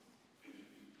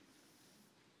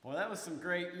Well, that was some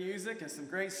great music and some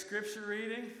great scripture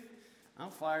reading. I'm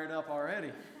fired up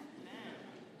already.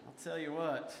 I'll tell you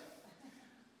what.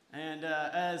 And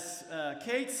as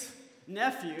Kate's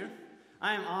nephew,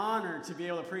 I am honored to be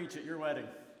able to preach at your wedding.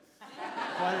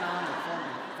 Quite an honor for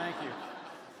me. Thank you.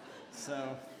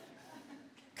 So,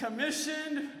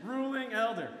 commissioned ruling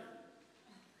elder,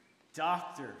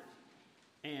 Dr.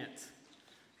 Aunt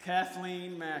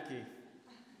Kathleen Mackey.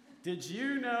 Did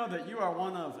you know that you are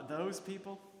one of those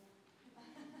people?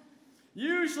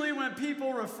 Usually when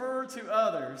people refer to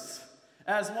others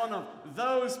as one of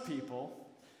those people,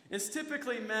 it's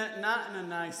typically meant not in a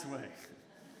nice way.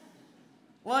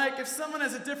 Like if someone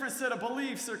has a different set of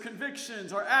beliefs or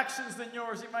convictions or actions than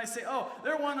yours, you might say, oh,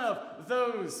 they're one of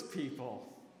those people.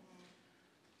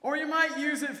 Or you might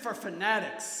use it for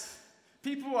fanatics,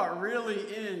 people who are really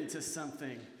into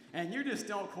something and you just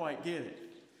don't quite get it.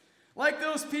 Like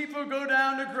those people who go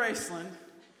down to Graceland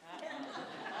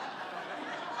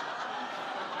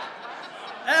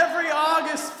every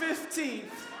August 15th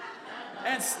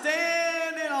and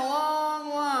stand in a long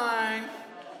line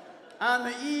on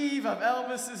the eve of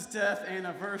Elvis's death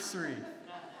anniversary.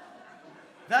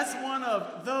 That's one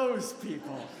of those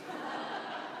people.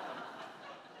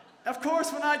 Of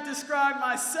course, when I describe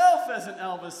myself as an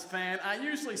Elvis fan, I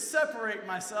usually separate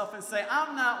myself and say,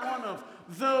 I'm not one of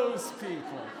those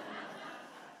people.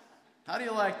 How do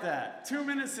you like that? 2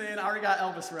 minutes in, I already got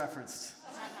Elvis referenced.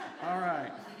 All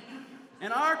right.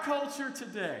 In our culture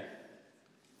today,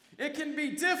 it can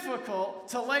be difficult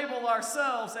to label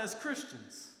ourselves as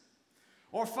Christians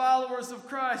or followers of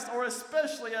Christ, or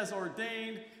especially as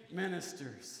ordained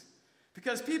ministers,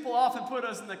 because people often put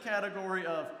us in the category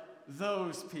of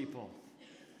those people.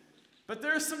 But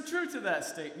there's some truth to that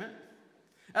statement.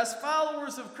 As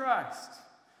followers of Christ,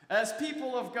 as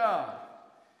people of God,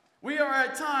 we are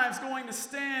at times going to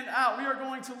stand out. We are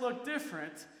going to look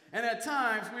different, and at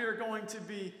times we are going to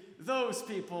be those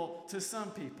people to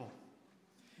some people.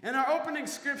 In our opening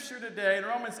scripture today, in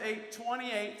Romans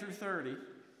 8:28 through 30,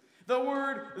 the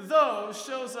word those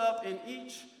shows up in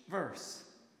each verse.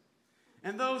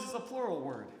 And those is a plural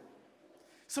word.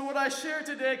 So what I share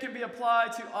today can be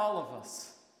applied to all of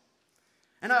us.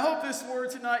 And I hope this word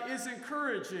tonight is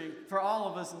encouraging for all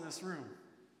of us in this room,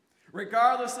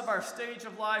 regardless of our stage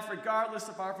of life, regardless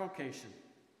of our vocation.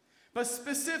 But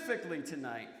specifically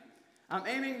tonight, I'm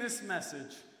aiming this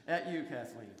message at you,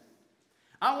 Kathleen.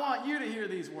 I want you to hear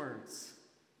these words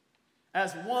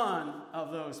as one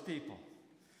of those people.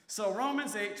 So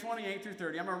Romans 8:28 through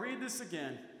 30, I'm going to read this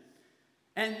again.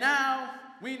 And now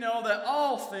we know that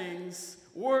all things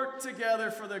work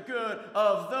together for the good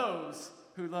of those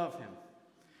who love him,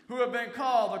 who have been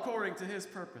called according to his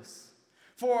purpose.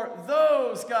 For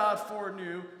those God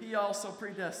foreknew, he also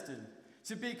predestined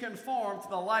to be conformed to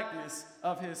the likeness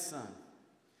of his Son,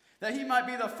 that he might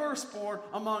be the firstborn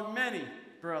among many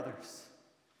brothers.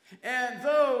 And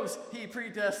those he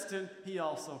predestined, he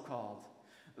also called.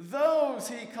 Those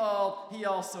he called, he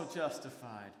also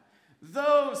justified.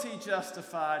 Those he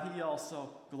justified, he also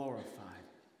glorified.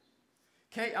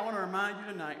 Kate, I want to remind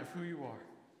you tonight of who you are.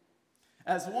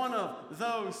 As one of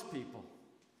those people,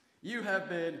 you have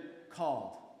been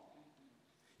called.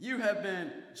 You have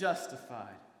been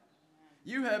justified.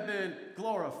 You have been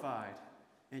glorified.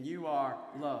 And you are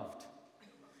loved.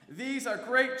 These are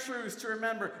great truths to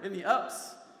remember in the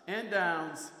ups and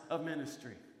downs of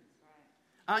ministry.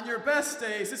 On your best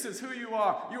days, this is who you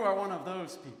are. You are one of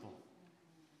those people.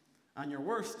 On your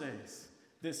worst days,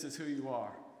 this is who you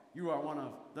are. You are one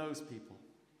of those people.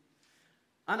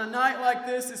 On a night like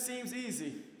this, it seems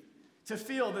easy to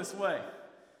feel this way,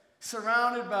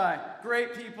 surrounded by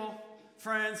great people,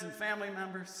 friends, and family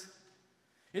members.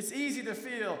 It's easy to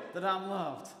feel that I'm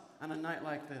loved on a night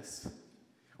like this.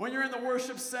 When you're in the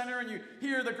worship center and you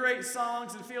hear the great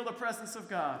songs and feel the presence of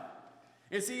God,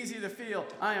 it's easy to feel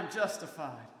I am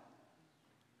justified.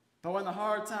 But when the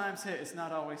hard times hit, it's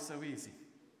not always so easy.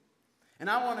 And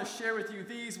I want to share with you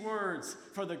these words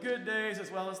for the good days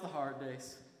as well as the hard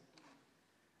days.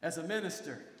 As a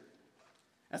minister,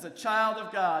 as a child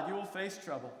of God, you will face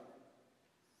trouble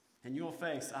and you will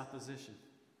face opposition.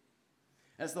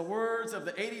 As the words of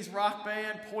the 80s rock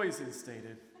band Poison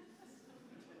stated,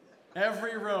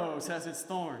 every rose has its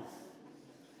thorn.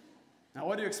 Now,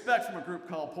 what do you expect from a group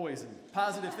called Poison?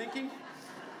 Positive thinking?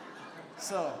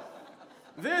 So,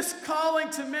 this calling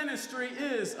to ministry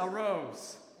is a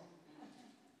rose.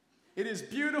 It is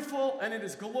beautiful and it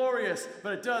is glorious,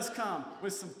 but it does come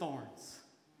with some thorns.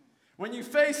 When you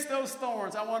face those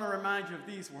thorns, I want to remind you of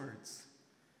these words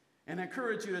and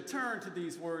encourage you to turn to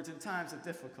these words in times of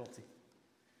difficulty.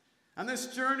 On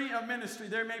this journey of ministry,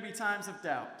 there may be times of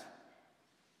doubt.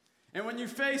 And when you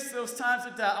face those times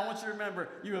of doubt, I want you to remember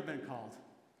you have been called.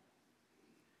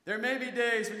 There may be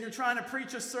days when you're trying to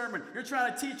preach a sermon, you're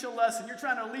trying to teach a lesson, you're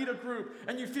trying to lead a group,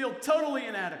 and you feel totally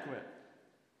inadequate.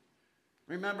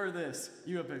 Remember this,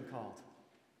 you have been called.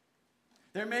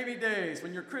 There may be days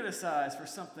when you're criticized for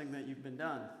something that you've been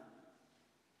done.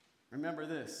 Remember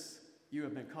this, you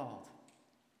have been called.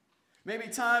 Maybe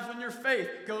times when your faith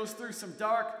goes through some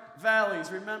dark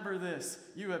valleys. Remember this,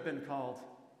 you have been called.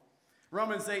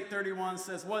 Romans 8:31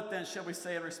 says, "What then shall we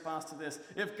say in response to this?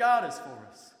 If God is for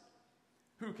us,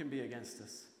 who can be against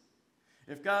us?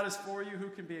 If God is for you, who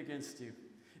can be against you?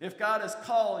 If God has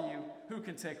called you, who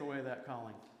can take away that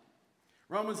calling?"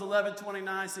 Romans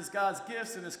 11:29 says, God's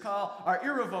gifts and his call are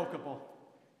irrevocable.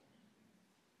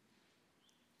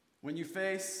 When you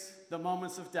face the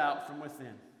moments of doubt from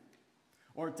within,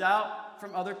 or doubt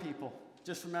from other people,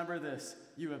 just remember this,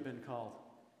 you have been called.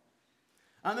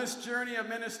 On this journey of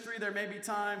ministry, there may be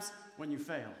times when you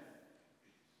fail.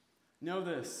 Know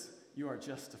this, you are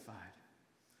justified.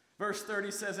 Verse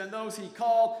 30 says, "And those he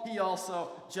called, he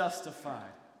also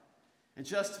justified." And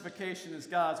justification is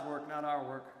God's work, not our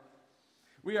work.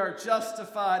 We are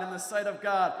justified in the sight of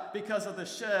God because of the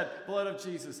shed blood of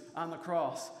Jesus on the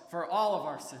cross for all of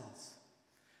our sins.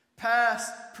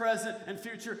 Past, present, and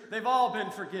future, they've all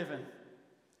been forgiven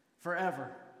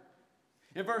forever.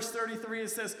 In verse 33 it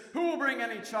says, "Who will bring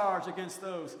any charge against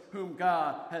those whom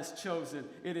God has chosen?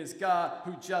 It is God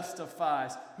who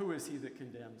justifies. Who is he that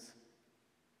condemns?"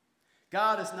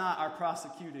 God is not our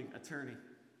prosecuting attorney.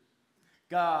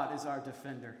 God is our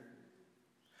defender.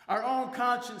 Our own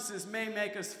consciences may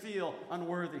make us feel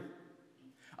unworthy.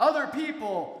 Other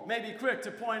people may be quick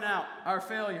to point out our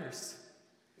failures.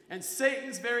 And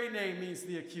Satan's very name means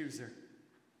the accuser.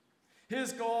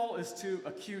 His goal is to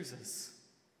accuse us.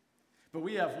 But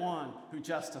we have one who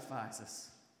justifies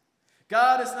us.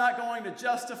 God is not going to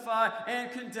justify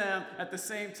and condemn at the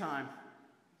same time.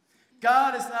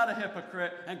 God is not a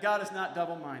hypocrite, and God is not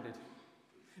double-minded.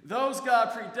 Those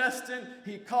God predestined,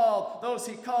 he called. Those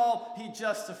he called, he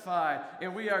justified.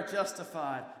 And we are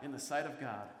justified in the sight of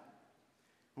God.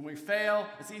 When we fail,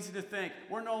 it's easy to think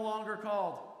we're no longer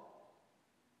called.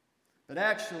 But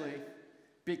actually,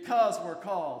 because we're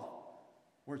called,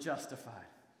 we're justified.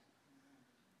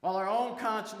 While our own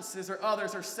consciences or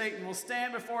others or Satan will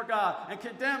stand before God and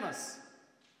condemn us,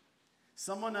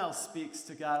 someone else speaks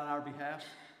to God on our behalf.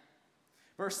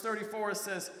 Verse 34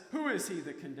 says, "Who is he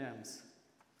that condemns?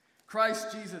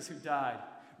 Christ Jesus who died.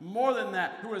 More than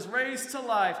that, who was raised to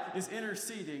life is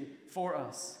interceding for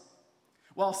us."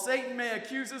 While Satan may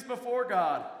accuse us before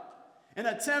God and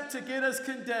attempt to get us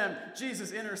condemned,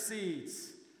 Jesus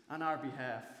intercedes on our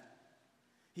behalf.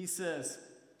 He says,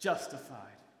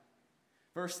 justified.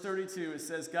 Verse 32, it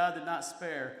says, "God did not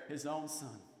spare his own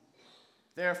son.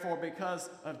 Therefore, because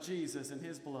of Jesus and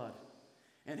his blood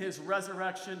and his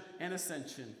resurrection and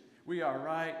ascension, we are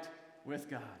right with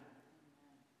God."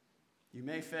 You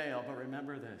may fail, but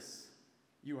remember this,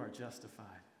 you are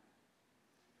justified.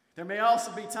 There may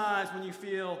also be times when you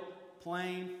feel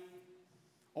plain,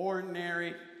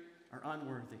 ordinary, or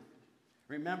unworthy.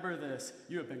 Remember this,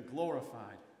 you have been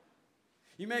glorified.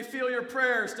 You may feel your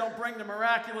prayers don't bring the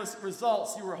miraculous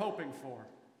results you were hoping for.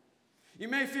 You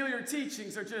may feel your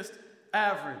teachings are just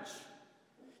average.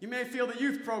 You may feel the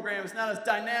youth program is not as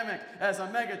dynamic as a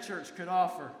megachurch could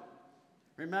offer.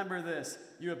 Remember this,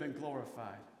 you have been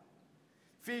glorified.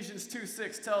 Ephesians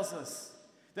 2:6 tells us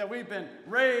that we've been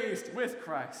raised with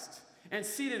Christ and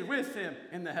seated with him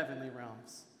in the heavenly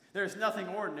realms. There's nothing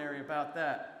ordinary about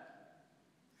that.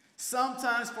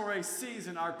 Sometimes for a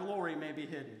season our glory may be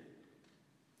hidden.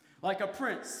 Like a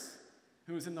prince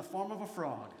who is in the form of a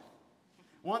frog.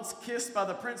 Once kissed by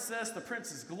the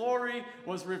prince's glory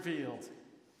was revealed.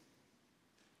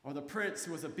 Or the prince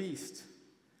who was a beast,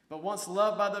 but once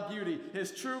loved by the beauty,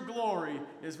 his true glory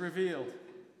is revealed.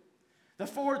 The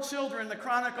 4 children in the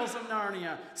Chronicles of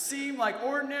Narnia seem like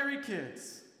ordinary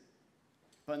kids,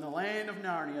 but in the land of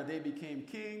Narnia they became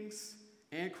kings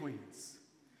and queens.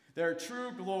 Their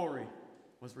true glory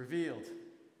was revealed.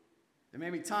 There may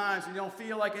be times when you don't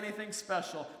feel like anything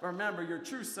special, but remember, your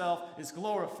true self is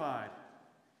glorified.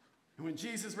 And when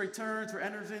Jesus returns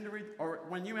or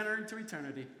when you enter into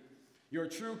eternity, your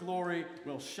true glory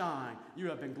will shine. You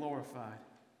have been glorified.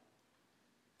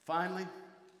 Finally,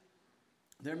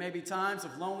 there may be times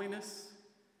of loneliness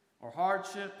or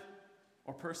hardship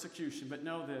or persecution, but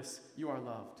know this, you are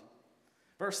loved.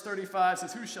 Verse 35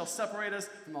 says, "Who shall separate us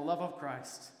from the love of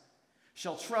Christ?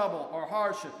 Shall trouble or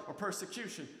hardship or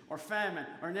persecution or famine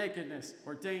or nakedness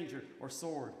or danger or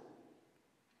sword?"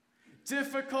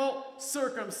 Difficult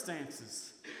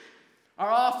circumstances are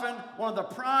often one of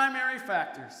the primary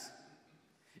factors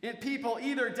in people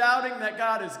either doubting that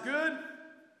God is good,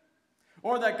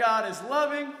 or that God is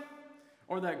loving,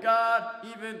 or that God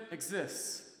even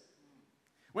exists.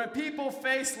 When people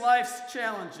face life's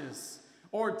challenges,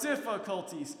 or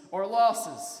difficulties, or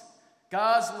losses,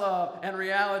 God's love and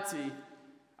reality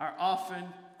are often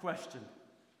questioned.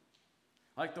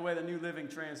 Like the way the New Living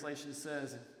Translation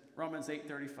says in Romans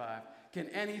 8:35, can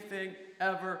anything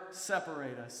ever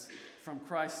separate us from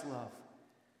Christ's love?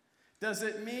 Does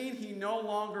it mean he no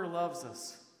longer loves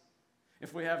us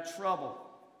if we have trouble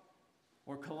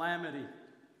or calamity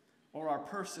or are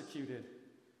persecuted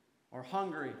or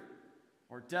hungry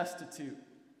or destitute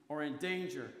or in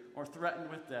danger or threatened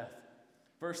with death?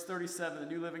 Verse 37, the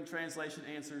New Living Translation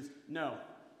answers, no.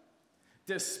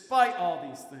 Despite all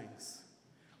these things,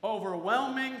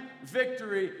 overwhelming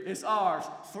victory is ours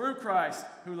through Christ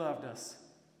who loved us.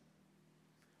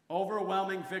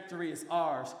 Overwhelming victory is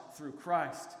ours through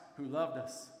Christ who loved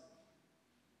us.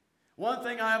 One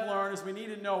thing I have learned is we need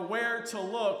to know where to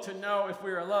look to know if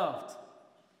we are loved.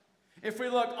 If we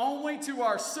look only to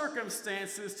our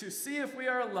circumstances to see if we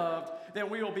are loved, then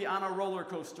we will be on a roller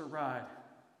coaster ride.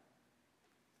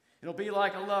 It'll be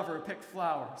like a lover who picked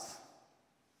flowers.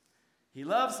 He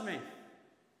loves me.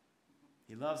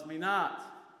 He loves me not.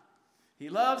 He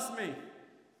loves me.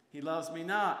 He loves me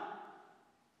not.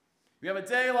 You have a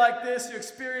day like this, you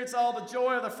experience all the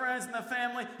joy of the friends and the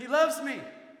family. He loves me.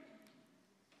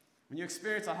 When you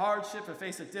experience a hardship or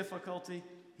face a difficulty,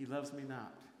 he loves me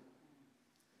not.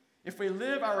 If we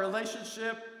live our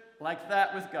relationship like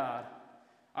that with God,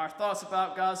 our thoughts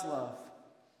about God's love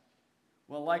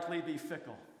will likely be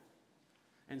fickle,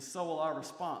 and so will our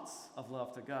response of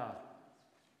love to God.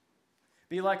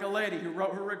 Be like a lady who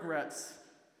wrote her regrets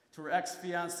to her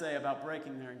ex-fiancé about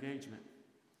breaking their engagement.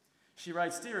 She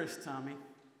writes, "Dearest Tommy,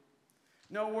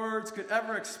 no words could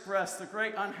ever express the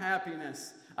great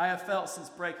unhappiness I have felt since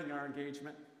breaking our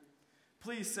engagement.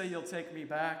 Please say you'll take me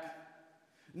back.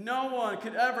 No one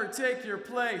could ever take your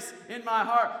place in my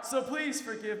heart, so please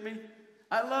forgive me.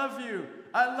 I love you,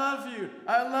 I love you,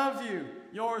 I love you.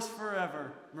 Yours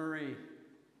forever, Marie.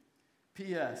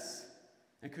 P.S.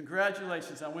 And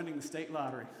congratulations on winning the state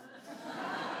lottery."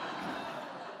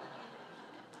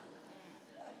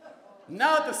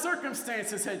 Now that the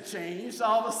circumstances had changed,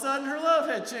 all of a sudden her love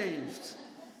had changed.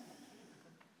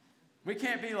 We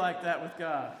can't be like that with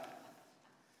God.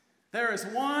 There is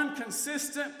one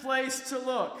consistent place to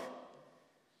look.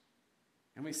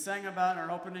 And we sang about in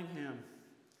our opening hymn,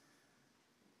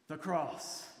 the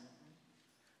cross.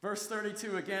 Verse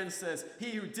 32 again says,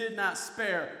 "He who did not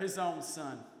spare his own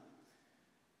son."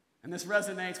 And this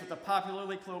resonates with the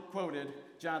popularly quoted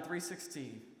John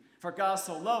 3:16. "For God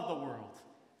so loved the world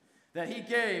that he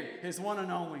gave his one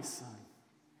and only Son."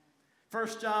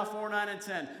 1 John 4:9 and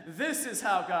 10. "This is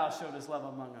how God showed his love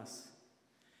among us.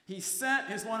 He sent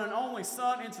his one and only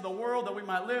Son into the world that we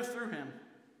might live through him.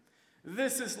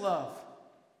 This is love.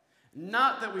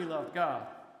 Not that we loved God,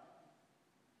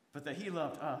 but that he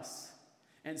loved us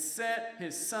and sent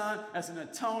his Son as an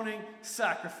atoning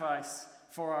sacrifice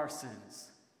for our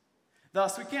sins."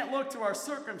 Thus, we can't look to our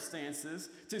circumstances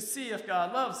to see if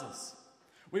God loves us.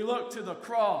 We look to the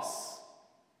cross.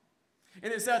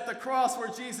 It is at the cross where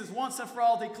Jesus once and for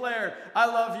all declared, "I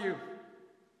love you."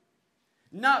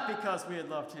 Not because we had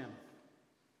loved him,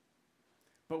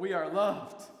 but we are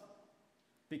loved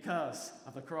because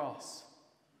of the cross.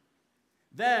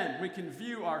 Then we can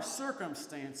view our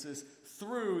circumstances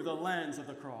through the lens of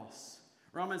the cross.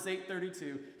 Romans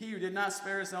 8:32, "He who did not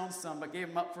spare his own Son, but gave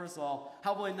him up for us all,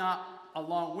 how will he not,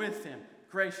 along with him,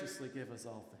 graciously give us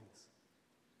all things?"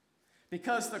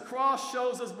 Because the cross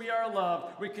shows us we are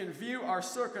loved, we can view our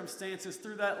circumstances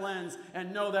through that lens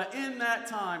and know that in that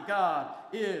time, God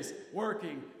is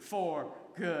working for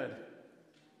good.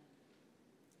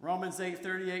 Romans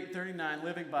 8:38-39,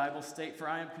 Living Bible state, "For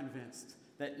I am convinced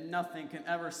that nothing can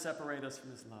ever separate us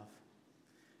from his love.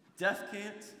 Death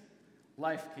can't,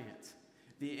 life can't.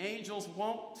 The angels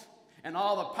won't, and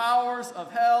all the powers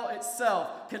of hell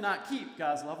itself cannot keep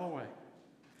God's love away.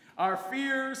 Our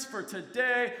fears for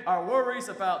today, our worries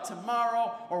about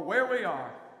tomorrow, or where we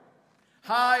are,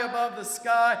 high above the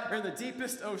sky or in the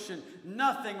deepest ocean,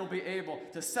 nothing will be able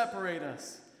to separate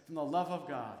us from the love of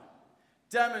God,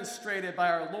 demonstrated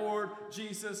by our Lord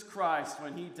Jesus Christ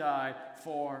when he died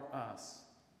for us."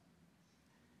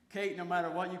 Kate, no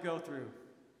matter what you go through,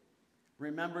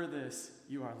 remember this: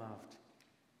 you are loved.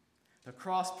 The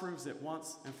cross proves it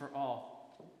once and for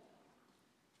all.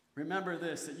 Remember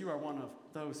this, that you are one of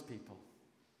those people.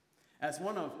 As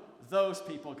one of those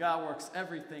people, God works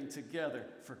everything together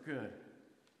for good.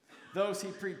 Those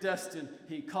he predestined,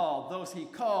 he called. Those he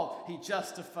called, he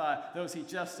justified. Those he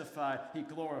justified, he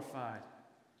glorified.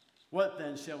 What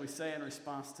then shall we say in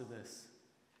response to this?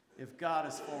 If God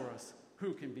is for us,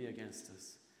 who can be against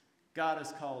us? God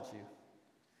has called you.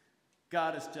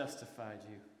 God has justified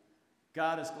you.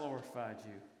 God has glorified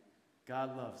you.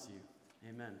 God loves you.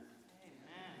 Amen.